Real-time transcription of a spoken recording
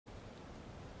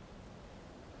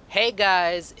Hey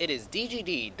guys, it is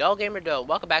DGD, Dull Gamer Dull.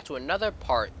 Welcome back to another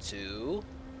part to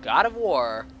God of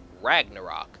War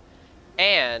Ragnarok.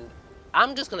 And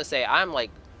I'm just gonna say I'm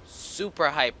like super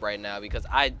hyped right now because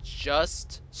I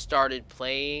just started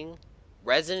playing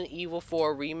Resident Evil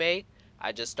 4 Remake.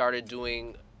 I just started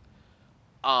doing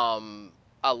um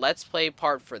a Let's Play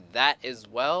part for that as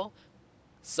well.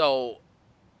 So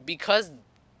because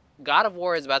God of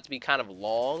War is about to be kind of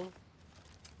long,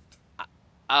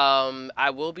 I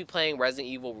will be playing Resident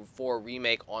Evil 4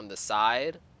 Remake on the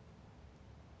side.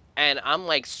 And I'm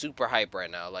like super hyped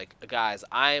right now. Like, guys,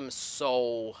 I am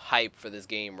so hyped for this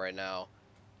game right now.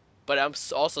 But I'm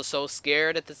also so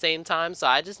scared at the same time. So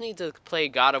I just need to play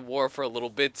God of War for a little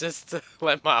bit just to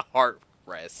let my heart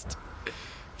rest.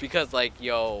 Because, like,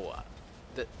 yo,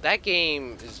 that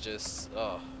game is just,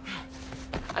 oh.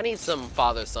 I need some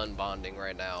father-son bonding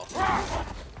right now.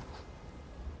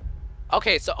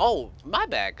 Okay, so, oh, my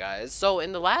bad, guys. So,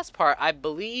 in the last part, I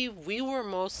believe we were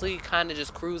mostly kind of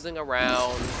just cruising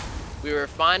around. We were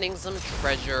finding some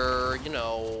treasure, you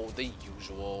know, the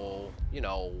usual, you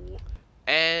know.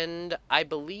 And I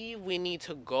believe we need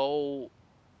to go...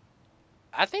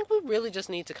 I think we really just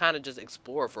need to kind of just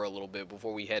explore for a little bit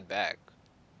before we head back.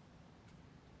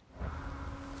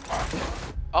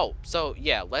 Oh, so,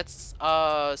 yeah, let's,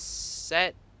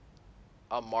 set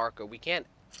a marker. We can't...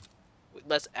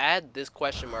 Let's add this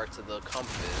question mark to the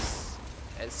compass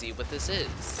and see what this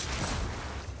is.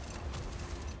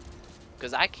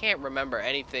 Because I can't remember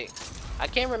anything. I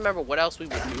can't remember what else we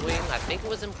were doing. I think it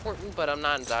was important, but I'm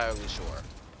not entirely sure.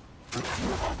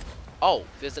 Oh,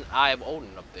 there's an Eye of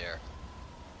Odin up there.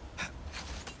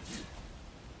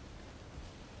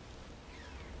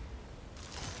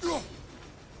 Well,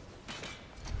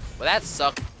 that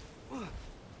sucked.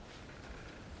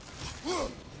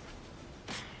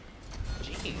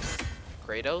 Jeez.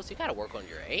 Kratos, you gotta work on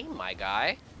your aim, my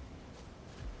guy.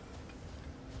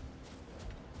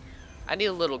 I need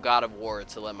a little God of War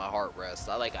to let my heart rest.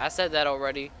 I said that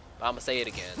already, but I'm gonna say it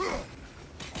again.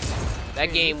 That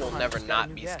game will never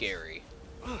not be scary.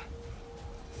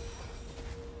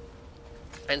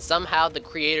 And somehow the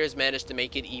creators managed to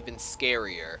make it even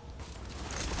scarier.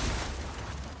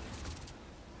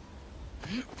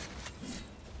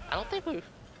 I don't think we've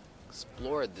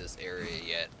explored this area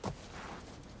yet.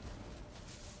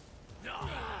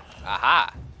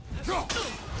 Aha!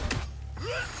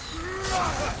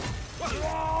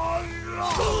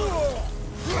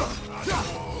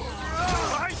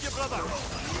 Behind you, brother!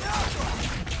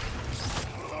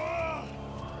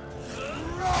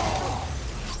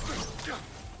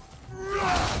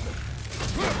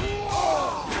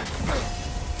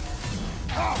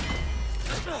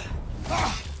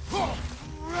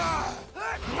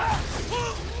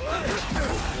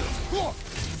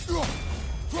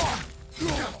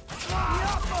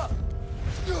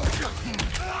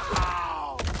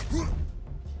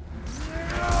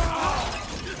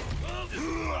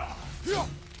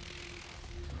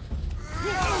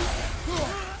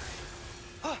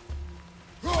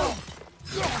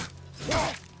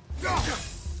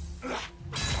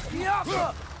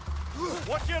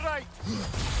 Watch your right!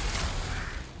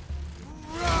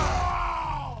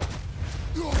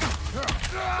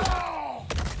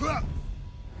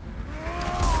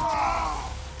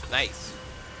 Nice.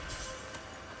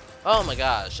 Oh my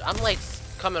gosh, I'm like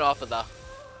coming off of the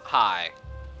high.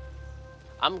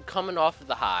 I'm coming off of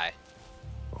the high.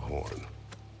 A horn.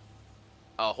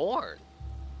 A horn?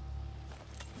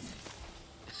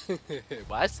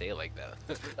 Why say it like that?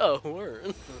 A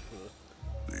horn.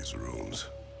 These rooms.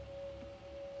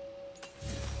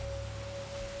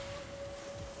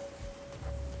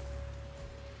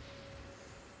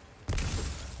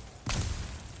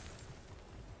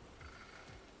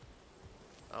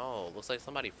 Oh, looks like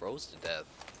somebody froze to death.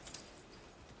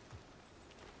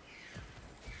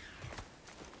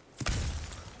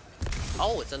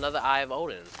 Oh, it's another Eye of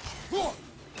Odin.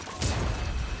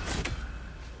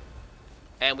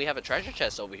 And we have a treasure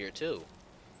chest over here too.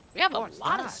 We have a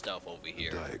lot of stuff over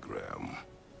here. Diagram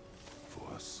for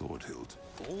a sword hilt.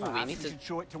 Ooh, we need to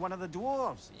show it to one of the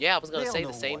dwarves. Yeah, I was gonna say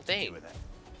the same thing.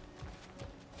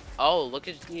 Oh, look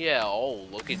at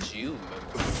look at you,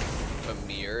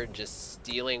 Mimir, just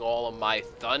stealing all of my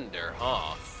thunder,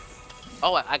 huh?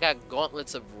 Oh, I got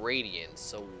gauntlets of radiance.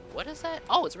 So what is that?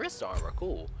 Oh, it's wrist armor.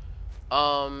 Cool.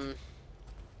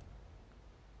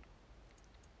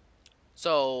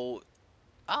 So,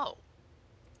 oh,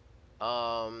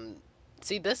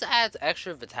 see, this adds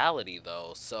extra vitality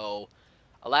though. So,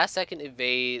 a last second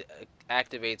evade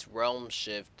activates realm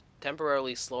shift,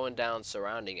 temporarily slowing down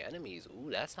surrounding enemies.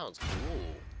 Ooh, that sounds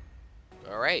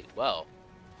cool. All right, well,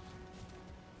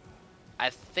 I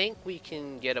think we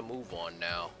can get a move on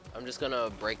now. I'm just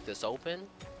gonna break this open.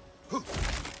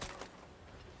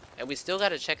 And we still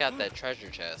gotta check out that treasure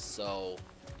chest, so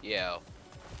yeah.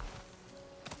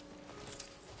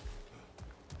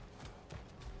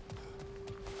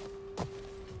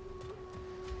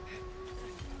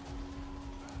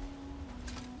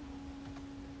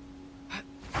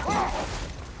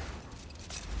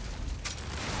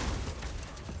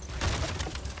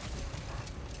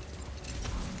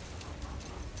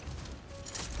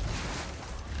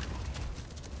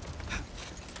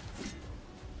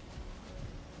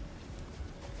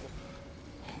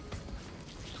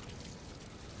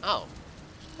 Oh,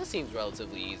 that seems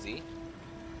relatively easy.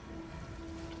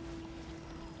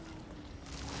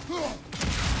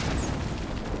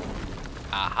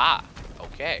 Aha!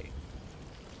 Okay.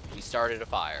 We started a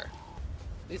fire.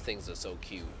 These things are so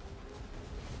cute.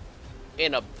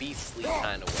 In a beastly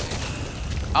kind of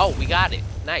way. Oh, we got it.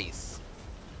 Nice.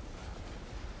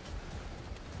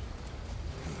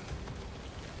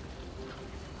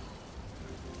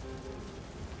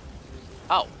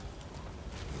 Oh.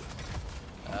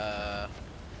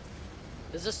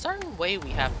 There's a certain way we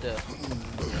have to...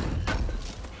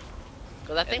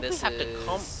 Because I think we have to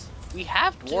come... We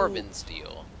have dwarven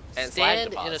steel. And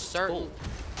stand in a certain...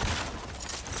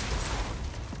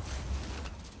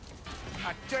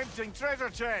 A tempting treasure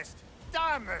chest!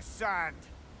 Damn this sand!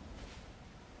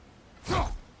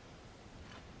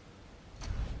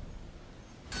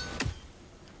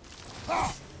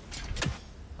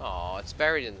 Oh, it's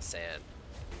buried in the sand.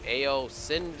 Ayo,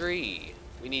 Sindri,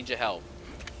 we need your help.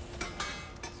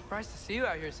 Surprised to see you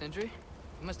out here, Sindri.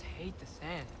 You must hate the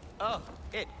sand. Oh,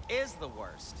 it is the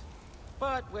worst.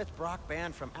 But with Brock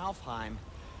banned from Alfheim,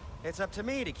 it's up to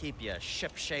me to keep you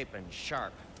ship-shape and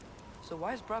sharp. So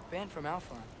why is Brock banned from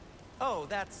Alfheim? Oh,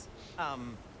 that's,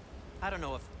 I don't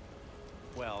know if...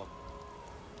 Well,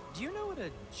 do you know what a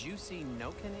juicy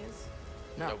noken is?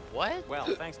 No. The what? Well,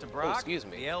 thanks to Brock, excuse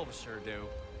me. the elves sure do.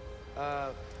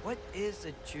 What is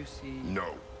a juicy...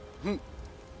 No.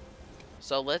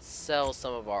 So let's sell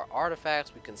some of our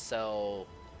artifacts. We can sell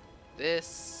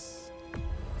this.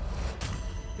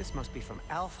 This must be from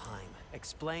Alfheim.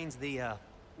 Explains the,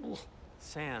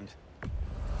 sand.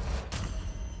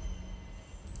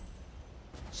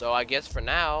 So I guess for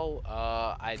now,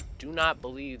 I do not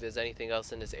believe there's anything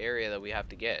else in this area that we have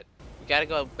to get. We gotta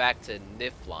go back to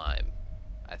Niflheim,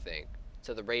 I think,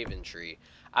 to the Raven Tree.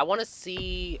 I want to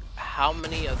see how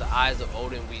many of the Eyes of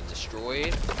Odin we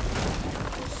destroyed,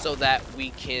 so that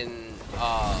we can,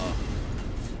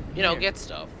 you know, get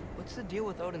stuff. What's the deal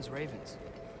with Odin's ravens?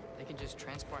 They can just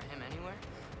transport him anywhere?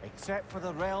 Except for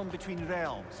the realm between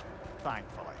realms,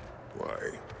 thankfully.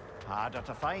 Why? Harder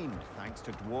to find, thanks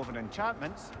to dwarven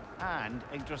enchantments and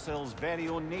Yggdrasil's very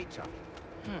own nature.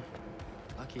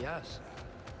 Lucky us.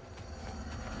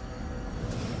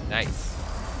 Nice.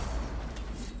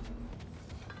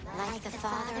 Like the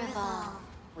father of all,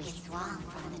 we swung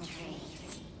from the tree.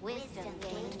 Wisdom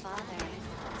gained father.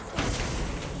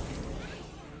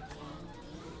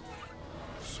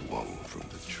 Swung from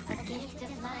the A tree. gift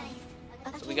of life.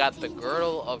 A So we got gift the in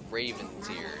Girdle of Raven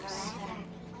Tears, forever.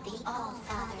 The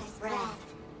All-Father's breath.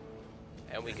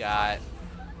 and we got.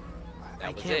 I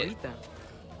That was can't it. read them.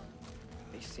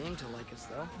 They seem to like us,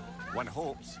 though. One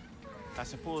hopes. I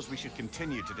suppose we should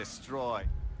continue to destroy.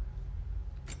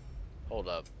 Hold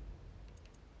up.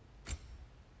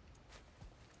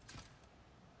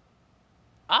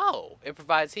 Oh, it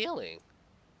provides healing.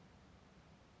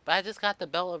 But I just got the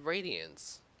Belt of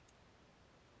Radiance.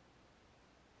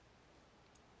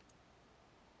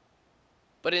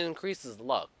 But it increases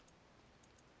luck.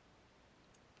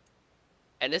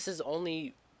 And this is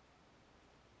only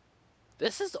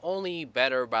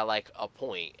better by like a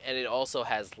point, and it also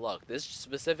has luck. This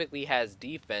specifically has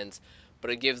defense, but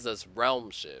it gives us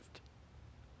realm shift.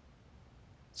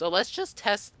 So let's just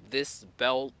test this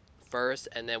belt first,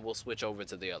 and then we'll switch over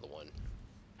to the other one.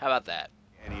 How about that?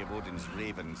 Any of Odin's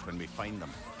ravens when we find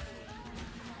them.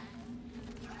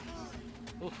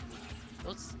 Ooh,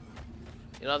 those,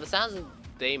 you know, the sounds that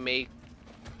they make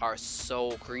are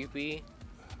so creepy.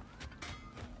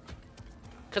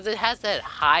 Because it has that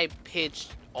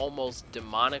high-pitched, almost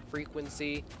demonic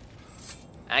frequency.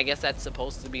 I guess that's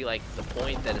supposed to be like the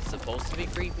point that it's supposed to be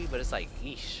creepy, but it's like,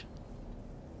 eesh.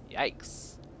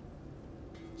 Yikes.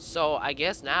 So I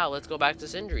guess now let's go back to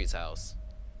Sindri's house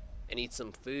and eat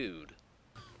some food.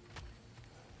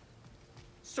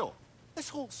 So, this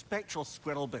whole spectral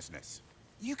squirrel business.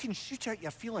 You can shoot out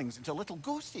your feelings into little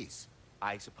ghosties.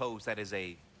 I suppose that is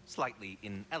a slightly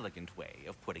inelegant way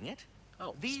of putting it.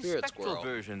 Oh, These spirit spectral squirrel.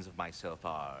 versions of myself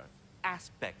are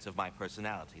aspects of my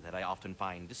personality that I often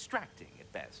find distracting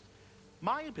at best.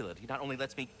 My ability not only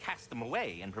lets me cast them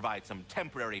away and provide some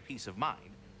temporary peace of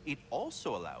mind, it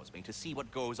also allows me to see what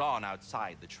goes on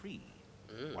outside the tree.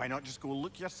 Why not just go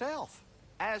look yourself?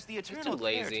 As the too eternal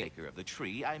lazy. caretaker of the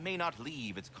tree, I may not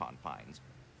leave its confines.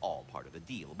 All part of the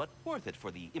deal, but worth it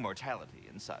for the immortality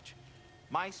and such.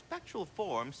 My spectral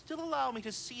forms still allow me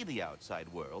to see the outside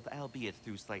world, albeit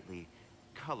through slightly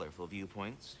colorful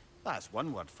viewpoints. That's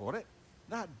one word for it.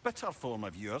 That bitter form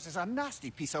of yours is a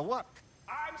nasty piece of work.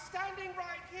 I'm standing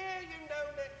right here, you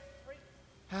no-lit freak.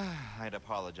 I'd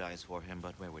apologize for him,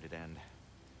 but where would it end?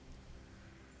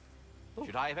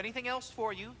 Should I have anything else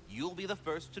for you, you'll be the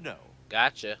first to know.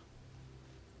 Gotcha.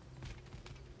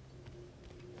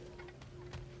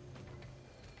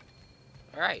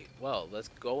 Alright, well, let's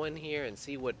go in here and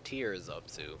see what Tyr is up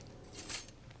to.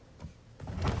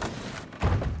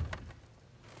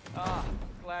 Ah,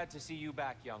 glad to see you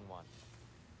back, young one.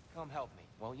 Come help me,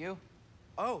 won't you?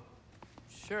 Oh,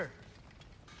 sure.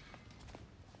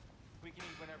 We can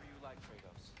eat whenever you like,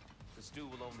 Kratos. The stew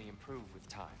will only improve with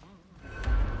time.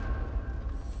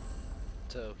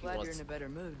 So he Glad wants... you're in a better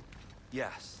mood.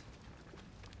 Yes.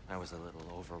 I was a little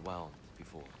overwhelmed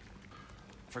before.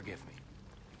 Forgive me.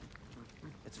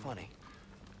 It's funny.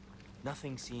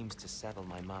 Nothing seems to settle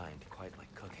my mind quite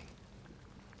like cooking.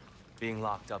 Being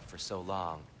locked up for so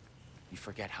long, you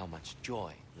forget how much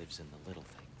joy lives in the little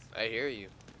things. I hear you.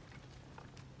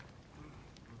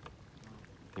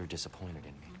 You're disappointed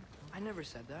in me. I never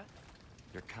said that.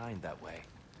 You're kind that way.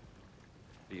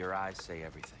 But your eyes say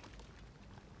everything.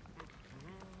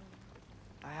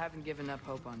 I haven't given up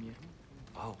hope on you.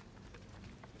 Oh.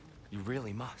 You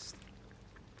really must.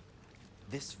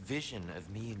 This vision of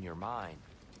me in your mind,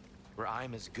 where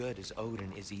I'm as good as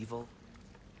Odin is evil,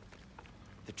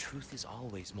 the truth is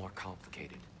always more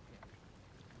complicated.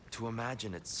 To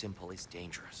imagine it's simple is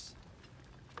dangerous.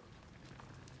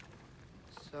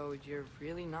 So you're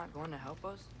really not going to help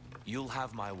us? You'll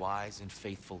have my wise and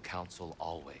faithful counsel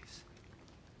always.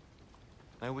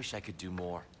 I wish I could do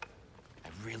more. I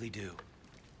really do.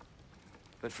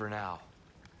 But for now,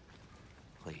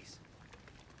 please,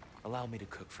 allow me to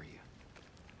cook for you.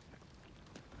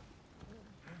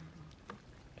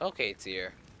 Okay,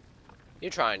 Tyr.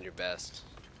 You're trying your best.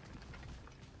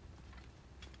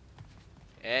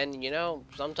 And, you know,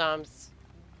 sometimes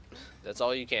that's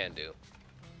all you can do.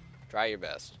 Try your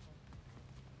best.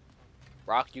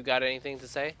 Rock, you got anything to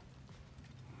say?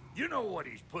 You know what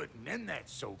he's putting in that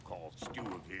so-called stew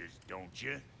of his, don't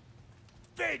you?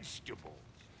 Vegetables.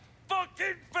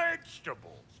 Fucking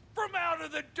vegetables. From out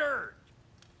of the dirt.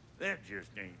 That just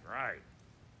ain't right.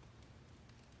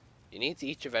 You need to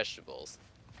eat your vegetables.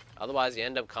 Otherwise, you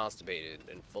end up constipated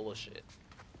and full of shit.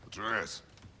 Atreus,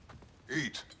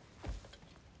 eat.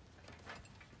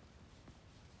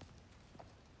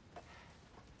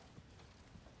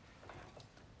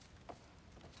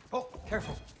 Oh,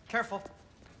 careful, careful.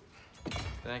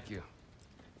 Thank you.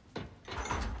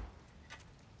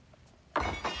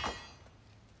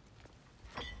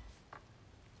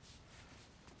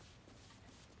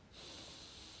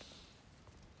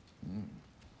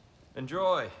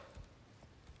 Enjoy.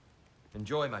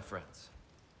 Enjoy, my friends.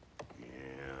 Yeah.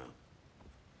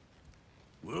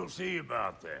 We'll see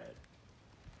about that.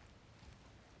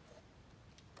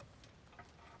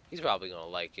 He's probably gonna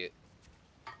like it.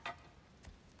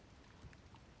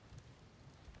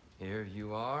 Here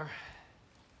you are.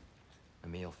 A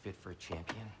meal fit for a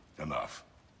champion. Enough.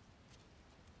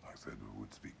 I said we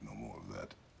would speak no more of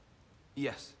that.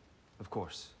 Yes, of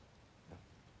course.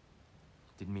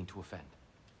 Didn't mean to offend.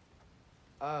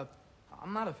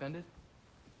 I'm not offended.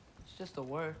 It's just a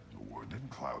word. The word that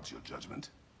clouds your judgment.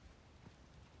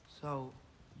 So,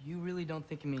 you really don't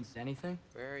think it means anything?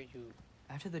 Where are you?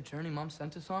 After the journey Mom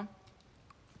sent us on?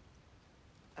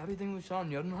 Everything we saw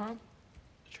in Jotunheim?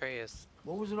 Atreus,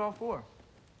 What was it all for?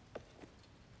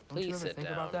 Don't you please ever sit think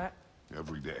down. about that?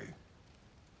 Every day.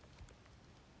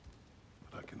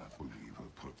 But I cannot believe her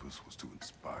purpose was to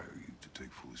inspire you to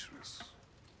take foolish risks.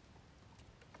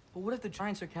 But what if the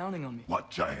giants are counting on me?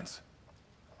 What giants?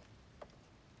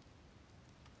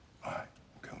 I'm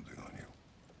counting on you.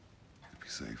 To be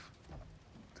safe.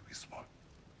 To be smart.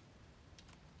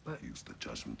 But- Use the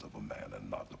judgment of a man and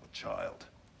not of a child.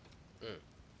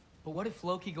 But what if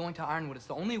Loki going to Ironwood is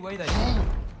the only way that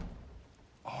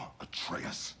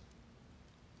Atreus?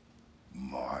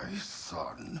 My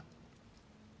son?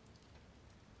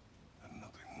 And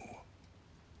nothing more.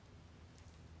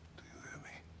 Do you hear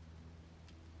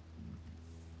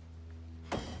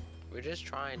me? we're just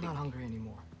trying I'm to not hungry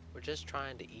anymore. we're just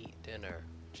trying to eat dinner.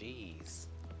 Jeez.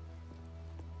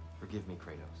 Forgive me,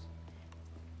 Kratos.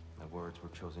 My words were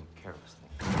chosen carelessly.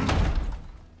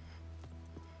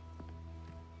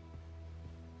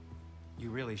 You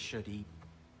really should eat.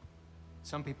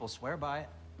 Some people swear by it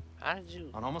How did you?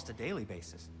 on almost a daily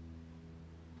basis.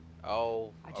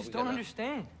 Oh, I are just we don't gonna-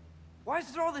 understand. Why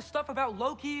is there all this stuff about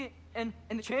Loki and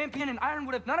the champion and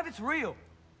Ironwood if none of it's real?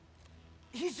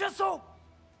 He's just so...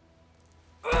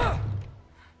 Ugh!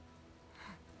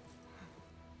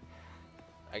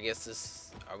 I guess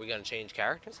this. Are we gonna change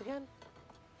characters again?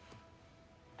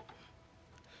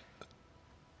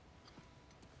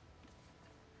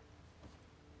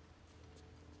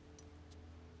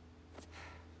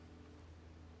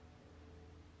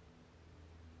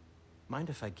 Mind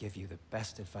if I give you the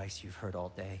best advice you've heard all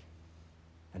day?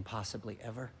 And possibly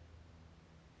ever?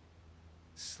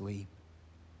 Sleep.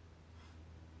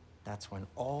 That's when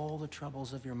all the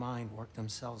troubles of your mind work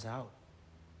themselves out.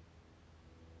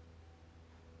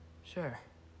 Sure.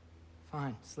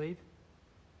 Fine. Sleep?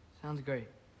 Sounds great.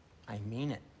 I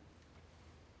mean it.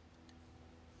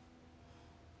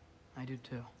 I do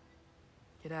too.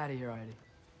 Get out of here, Heidi.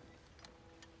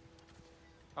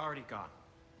 Already gone.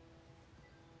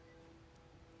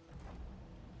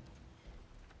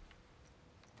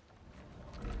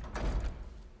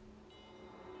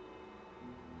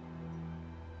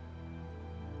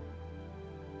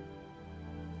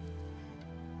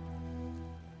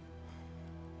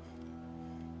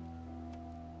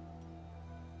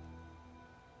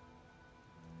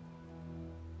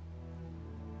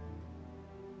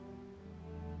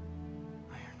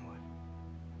 Ironwood.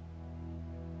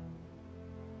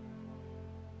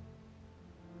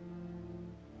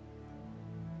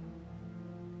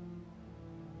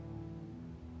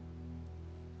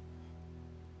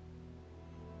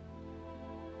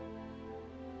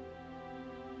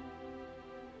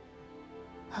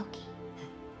 Loki.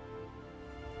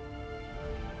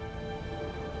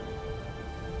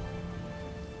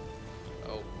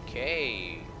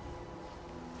 Okay.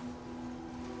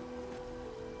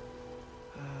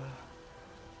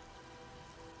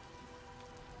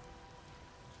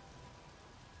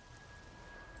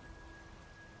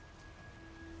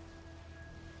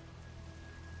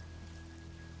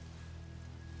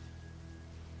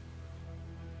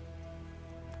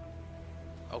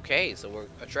 Okay, so we're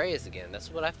Atreus again.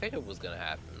 That's what I figured was gonna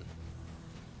happen.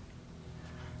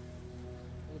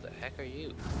 Who the heck are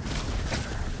you?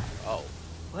 Oh,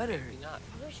 Letter. maybe not.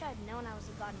 I wish I'd known I was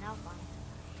a god in Alfheim.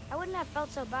 I wouldn't have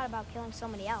felt so bad about killing so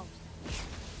many elves.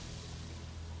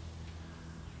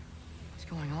 What's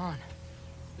going on?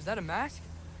 Was that a mask?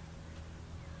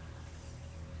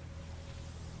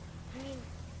 I mean,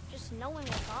 just knowing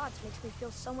we're gods makes me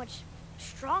feel so much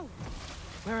stronger.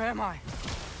 Where am I?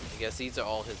 I guess these are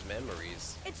all his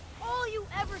memories. It's all you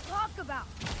ever talk about,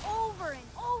 over and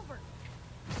over.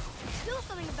 Do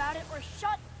something about it or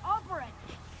shut up already.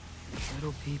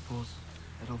 Little people's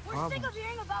little We're problems. sick of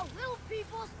hearing about little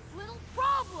people's little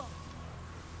problems.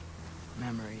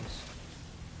 Memories.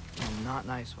 And not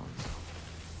nice ones.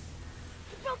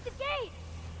 You broke the gate.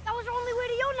 That was our only way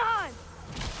to Jotunheim.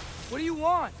 What do you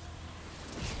want?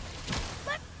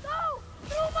 Let's go,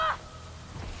 Numa.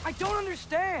 I don't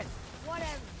understand.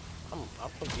 Whatever.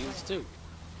 I'm confused too.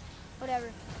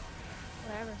 Whatever.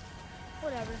 Whatever.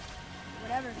 Whatever.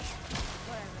 Whatever.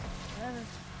 Whatever. Whatever.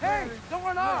 Hey, don't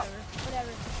run off. Whatever.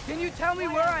 Can you tell me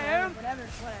where I am? Whatever.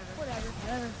 Whatever. Whatever.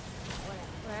 Whatever.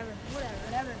 Whatever.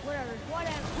 Whatever. Whatever.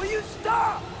 Whatever. Will you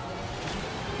stop?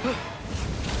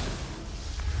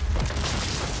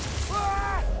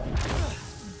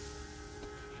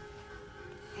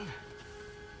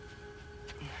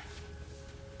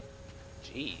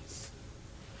 Jeez.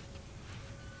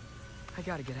 I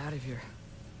gotta get out of here.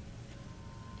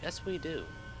 Yes, we do.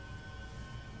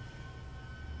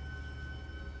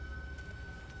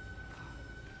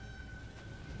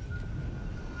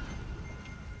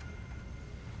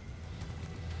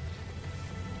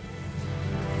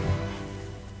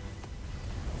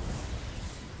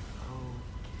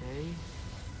 Okay.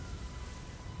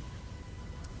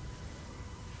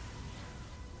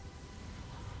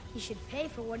 He should pay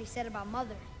for what he said about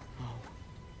Mother.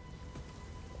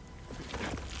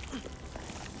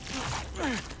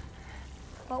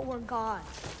 But we're gods.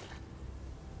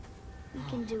 We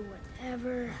can do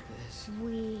whatever This.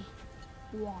 we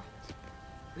want.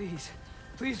 Please.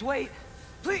 Please wait.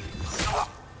 Please.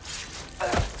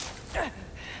 I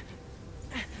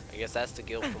guess that's the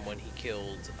guilt from when he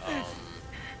killed,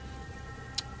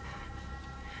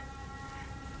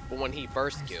 when he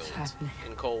first Why is this killed happening?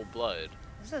 in cold blood.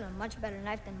 This is a much better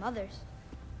knife than Mother's.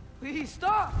 Please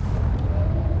stop.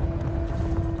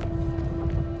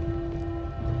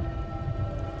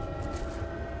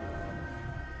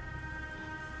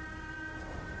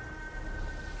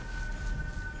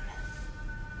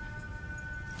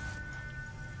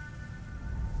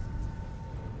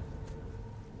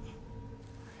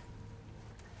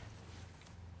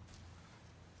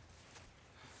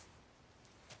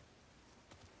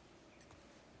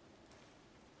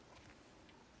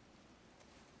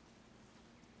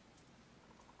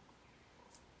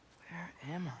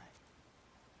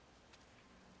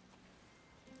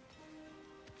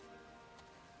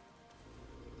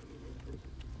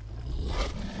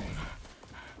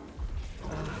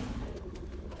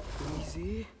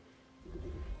 see.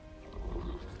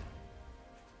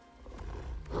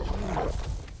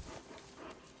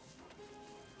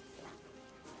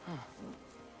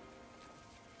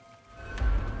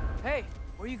 Hey,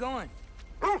 where are you going?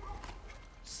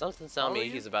 Something's telling me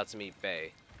he's about to meet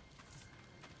Faye.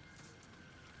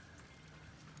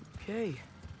 Okay,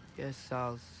 guess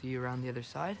I'll see you around the other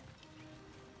side.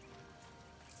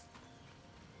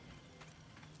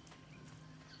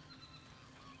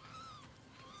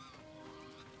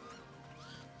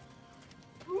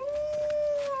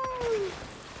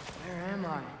 Where am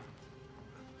I?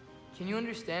 Can you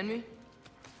understand me?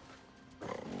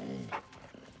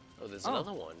 Oh, there's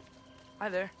another one. Hi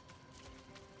there.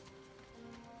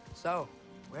 So,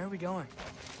 where are we going?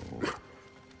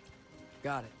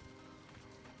 Got it.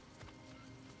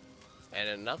 And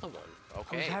another one.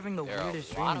 Okay. I was having the there are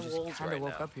weirdest a dream lot and of just wolves kind of right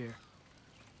woke now. up here.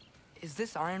 Is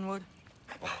this Ironwood?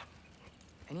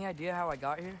 Any idea how I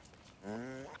got here?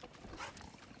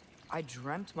 I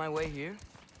dreamt my way here?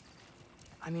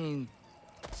 I mean,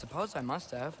 suppose I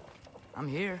must have. I'm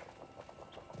here.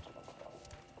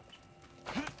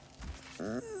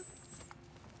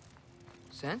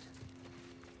 Scent?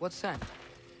 What scent?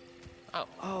 Oh.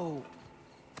 Oh,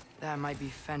 that might be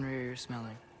Fenrir you're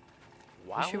smelling.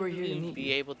 Why Wish you were would here to he meet be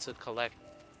me. able to collect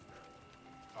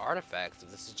artifacts if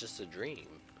this is just a dream?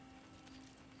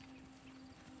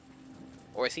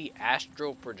 Or is he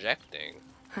astral projecting?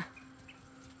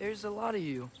 There's a lot of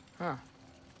you, huh?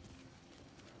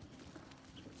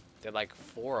 There are like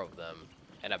 4 of them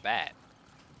and a bat.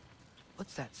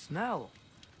 What's that smell?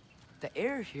 The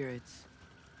air here, it's...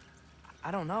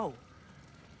 I don't know.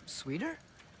 Sweeter?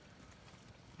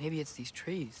 Maybe it's these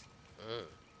trees.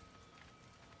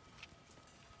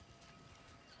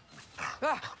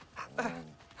 Ah!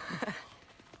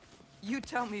 You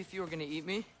tell me if you were gonna eat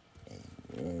me.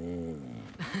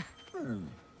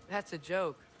 That's a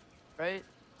joke, right?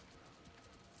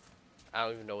 I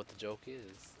don't even know what the joke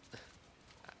is.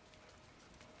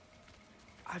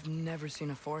 I've never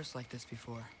seen a forest like this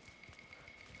before.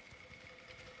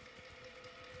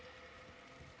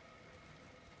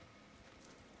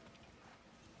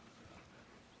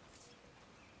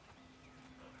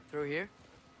 Through here?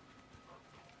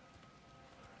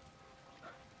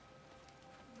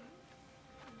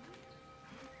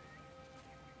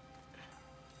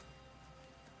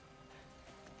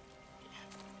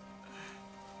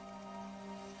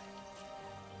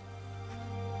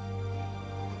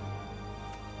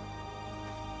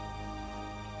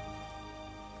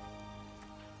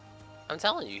 I'm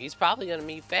telling you, he's probably gonna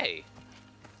meet Faye.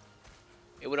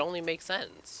 It would only make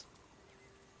sense.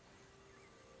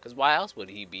 Because why else would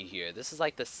he be here? This is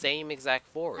like the same exact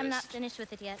forest. I'm not finished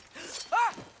with it yet.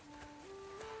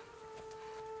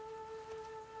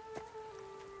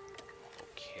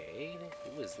 Okay,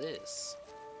 who is this?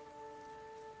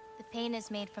 The paint is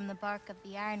made from the bark of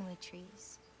the ironwood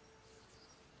trees.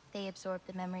 They absorb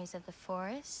the memories of the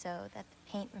forest so that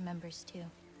the paint remembers too.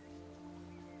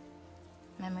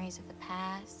 Memories of the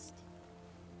past.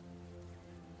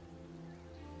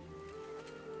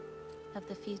 Of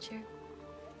the future.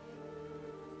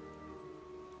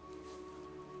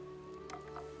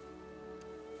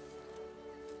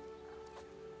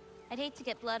 I'd hate to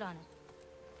get blood on it.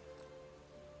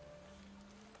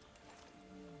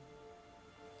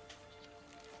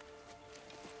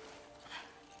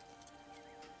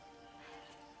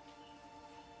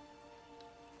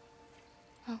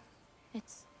 Oh,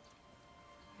 it's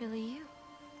really you.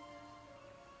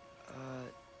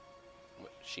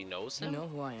 What, she knows You him? know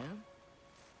who I am?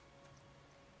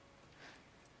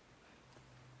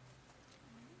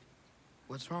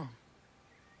 What's wrong?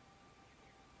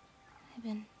 I've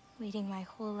been waiting my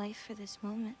whole life for this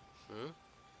moment. Hmm?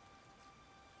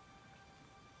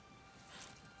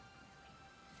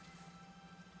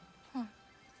 Huh.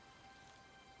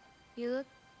 You look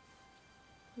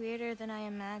weirder than I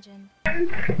imagined.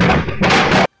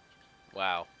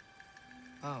 Wow.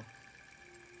 Oh.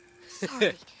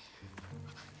 Sorry.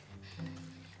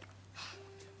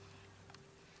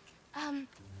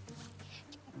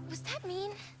 Was that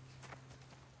mean?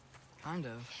 Kind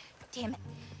of. Damn it.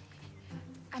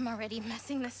 I'm already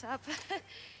messing this up.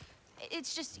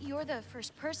 It's just you're the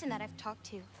first person that I've talked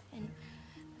to in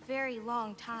a very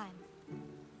long time.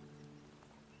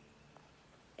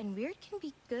 And weird can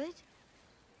be good.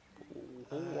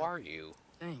 Who are you?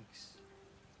 Thanks.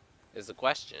 Is the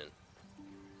question.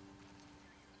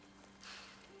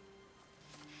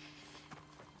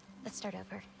 Let's start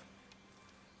over.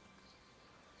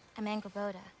 I'm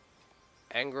Angrboda.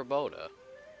 Angrboda.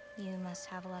 You must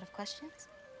have a lot of questions?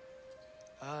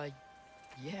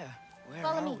 Yeah. Where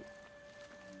Follow are me.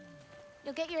 we?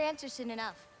 You'll get your answers soon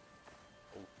enough.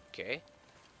 Okay.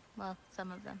 Well,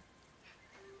 some of them.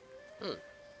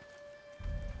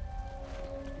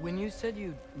 When you said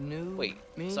you knew Wait,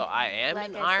 me? so I am Like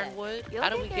in I said, Ironwood? you'll How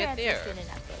do we your get answers there? Soon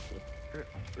enough, Loki.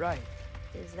 Right.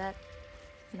 Is that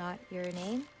not your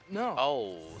name? No.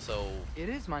 Oh, so It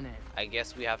is my name. I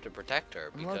guess we have to protect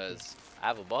her I'm lucky. because I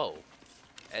have a bow.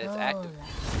 And it's Oh, active.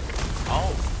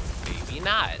 Oh, maybe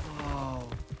not. Oh.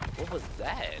 What was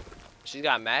that? She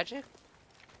got magic?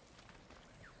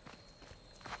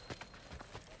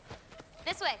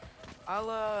 This way.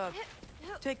 I'll,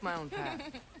 take my own path.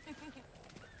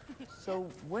 So,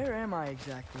 where am I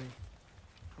exactly?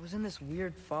 I was in this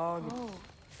weird fog. Oh,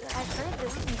 I've heard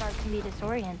this fog can be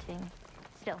disorienting.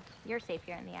 Still, you're safe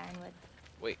here in the Ironwood.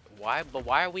 Wait, why? But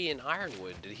why are we in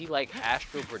Ironwood? Did he like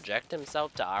astral project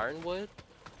himself to Ironwood?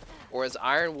 Or is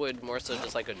Ironwood more so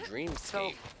just like a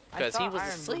dreamscape? I Because he thought was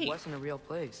Ironwood asleep. wasn't a real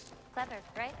place. Clever,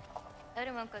 right?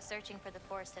 Odin won't go searching for the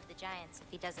Forest of the Giants if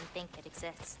he doesn't think it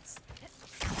exists.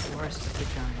 Forest of the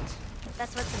Giants.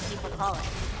 That's what some people call it.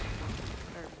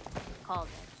 Or called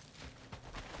it.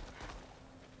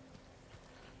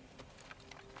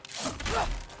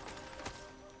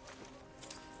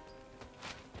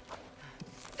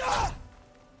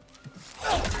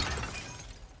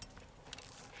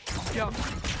 Yo.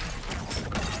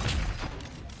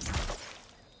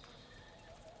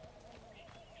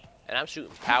 And I'm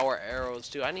shooting power arrows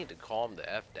too. I need to calm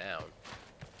the F down.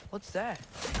 What's that?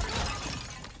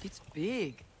 It's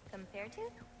big. Compared to?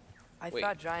 I Wait.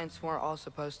 thought giants weren't all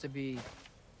supposed to be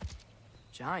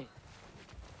giant.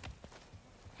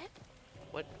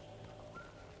 What?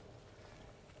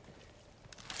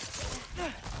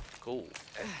 Cool.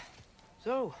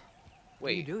 So, what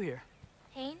do you Wait. do here?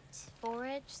 Paint,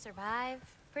 forage, survive,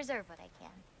 preserve what I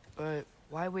can. But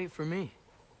why wait for me?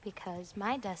 Because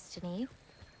my destiny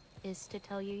is to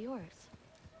tell you yours.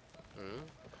 Hmm?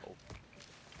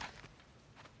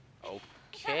 Oh.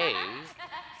 Okay.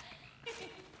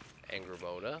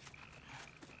 Angrboda.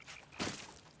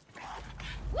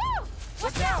 Woo!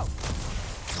 Watch out!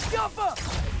 Jumper!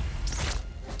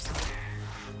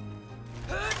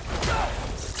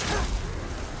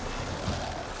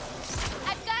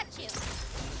 I've got you.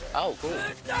 Oh, cool.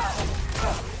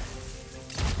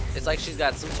 It's like she's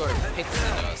got some sort of pixie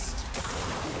dust.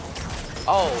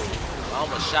 Oh,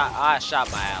 I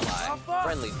shot my ally.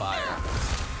 Friendly fire.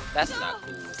 That's not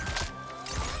cool.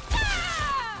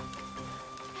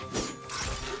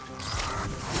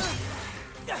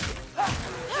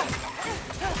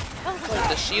 Like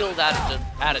the shield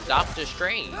out of Doctor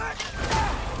Strange. I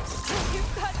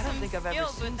don't think I've ever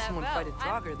seen someone fight a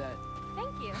Draugr that.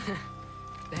 Thank you.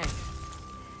 Thanks.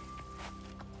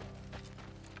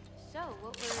 So,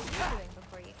 what were you doing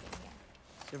before you came here?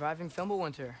 Surviving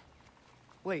Fimbulwinter.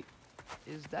 Wait,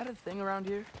 is that a thing around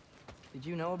here? Did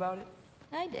you know about it?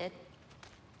 I did.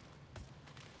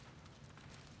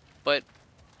 But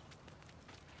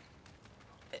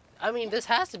I mean, this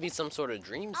has to be some sort of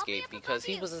dreamscape because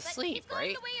he was asleep,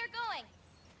 right? The way you're going.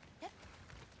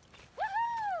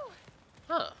 Woohoo!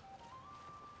 Huh.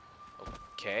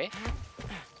 Okay.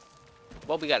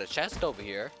 Well, we got a chest over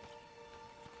here.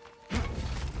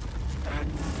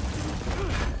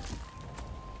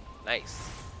 Nice.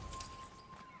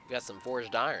 We got some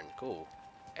forged iron. Cool.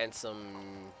 And some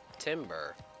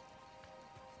timber.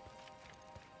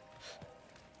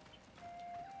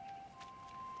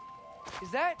 Is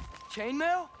that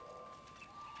chainmail?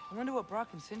 I wonder what Brock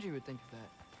and Sindri would think of that.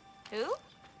 Who?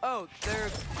 Oh, they're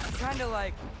kind of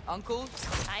like uncles.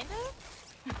 Kind of?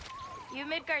 You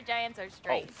Midgard giants are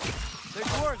strange. They're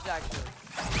dwarves, actually.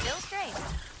 Still strange.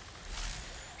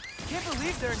 Can't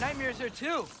believe there are nightmares here,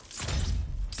 too.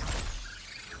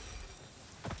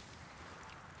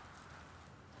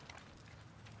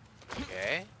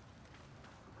 Okay.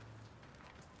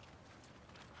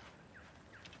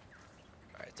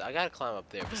 Alright, so I gotta climb up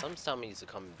there, but someone's telling me to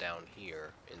come down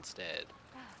here instead.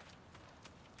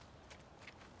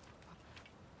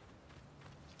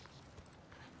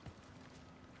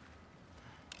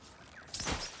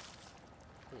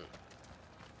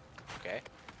 Okay.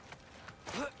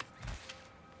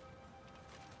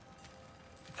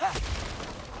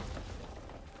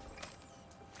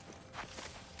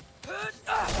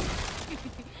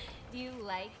 Do you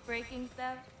like breaking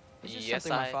stuff? It's just Yes,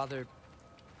 something my father...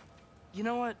 You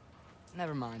know what?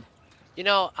 Never mind. You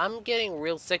know, I'm getting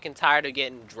real sick and tired of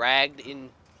getting dragged in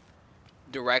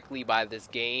directly by this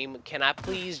game. Can I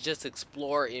please just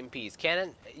explore in peace?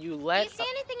 Can you let... Do you see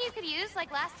anything you could use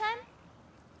like last time?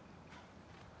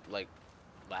 Like,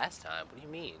 last time? What do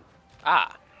you mean?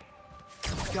 Ah.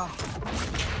 God.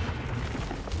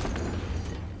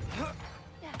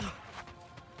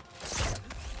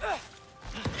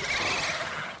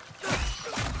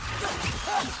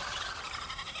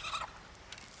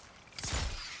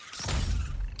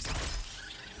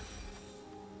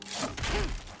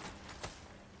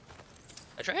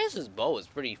 Atreus' bow is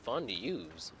pretty fun to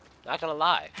use. Not gonna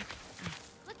lie.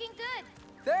 Looking good.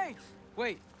 Thanks.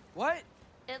 Wait, what?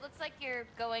 It looks like you're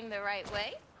going the right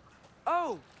way.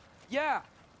 Oh, yeah,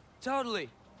 totally.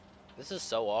 This is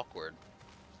so awkward.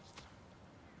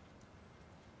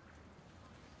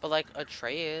 But like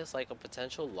Atreus, like a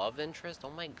potential love interest?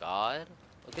 Oh my god.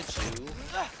 Look at you.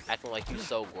 Acting like you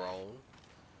so grown.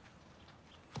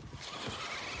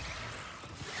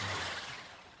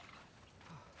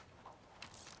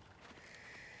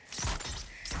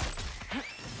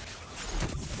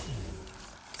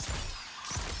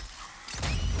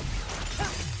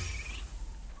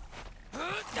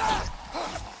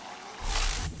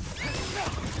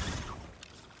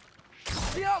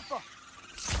 The Alpha!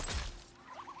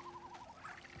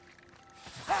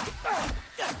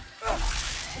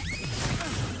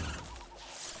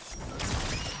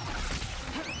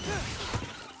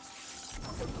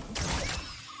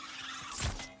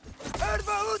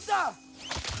 Angrboda!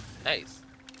 Nice.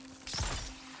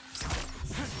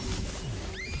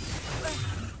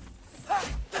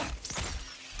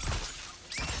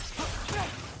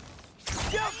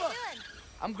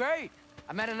 I'm great.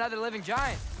 I met another living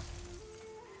giant.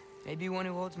 Maybe one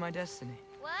who holds my destiny.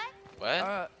 What?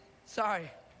 What?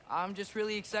 Sorry. I'm just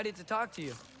really excited to talk to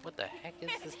you. What the heck is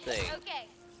this thing? Okay.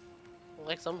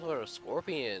 Like some sort of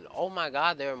scorpion. Oh my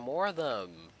god, there are more of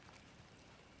them.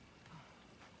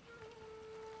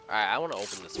 Alright, I want to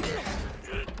open this first.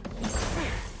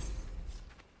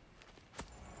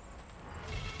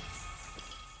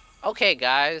 Okay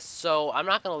guys, so I'm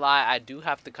not gonna lie, I do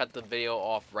have to cut the video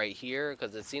off right here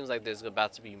because it seems like there's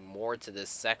about to be more to this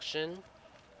section.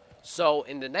 So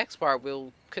in the next part,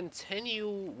 we'll continue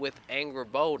with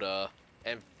Angrboda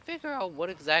and figure out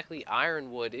what exactly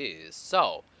Ironwood is.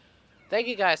 So, thank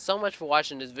you guys so much for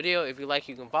watching this video. If you like,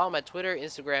 you can follow my Twitter,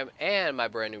 Instagram, and my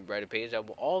brand new Reddit page. That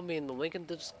will all be in the link in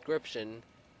the description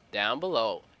down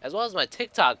below, as well as my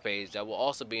TikTok page that will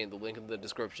also be in the link in the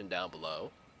description down below.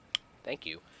 Thank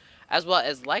you. As well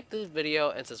as like this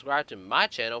video and subscribe to my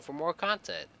channel for more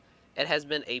content. It has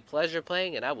been a pleasure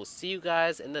playing, and I will see you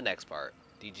guys in the next part.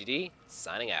 DGD,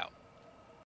 signing out.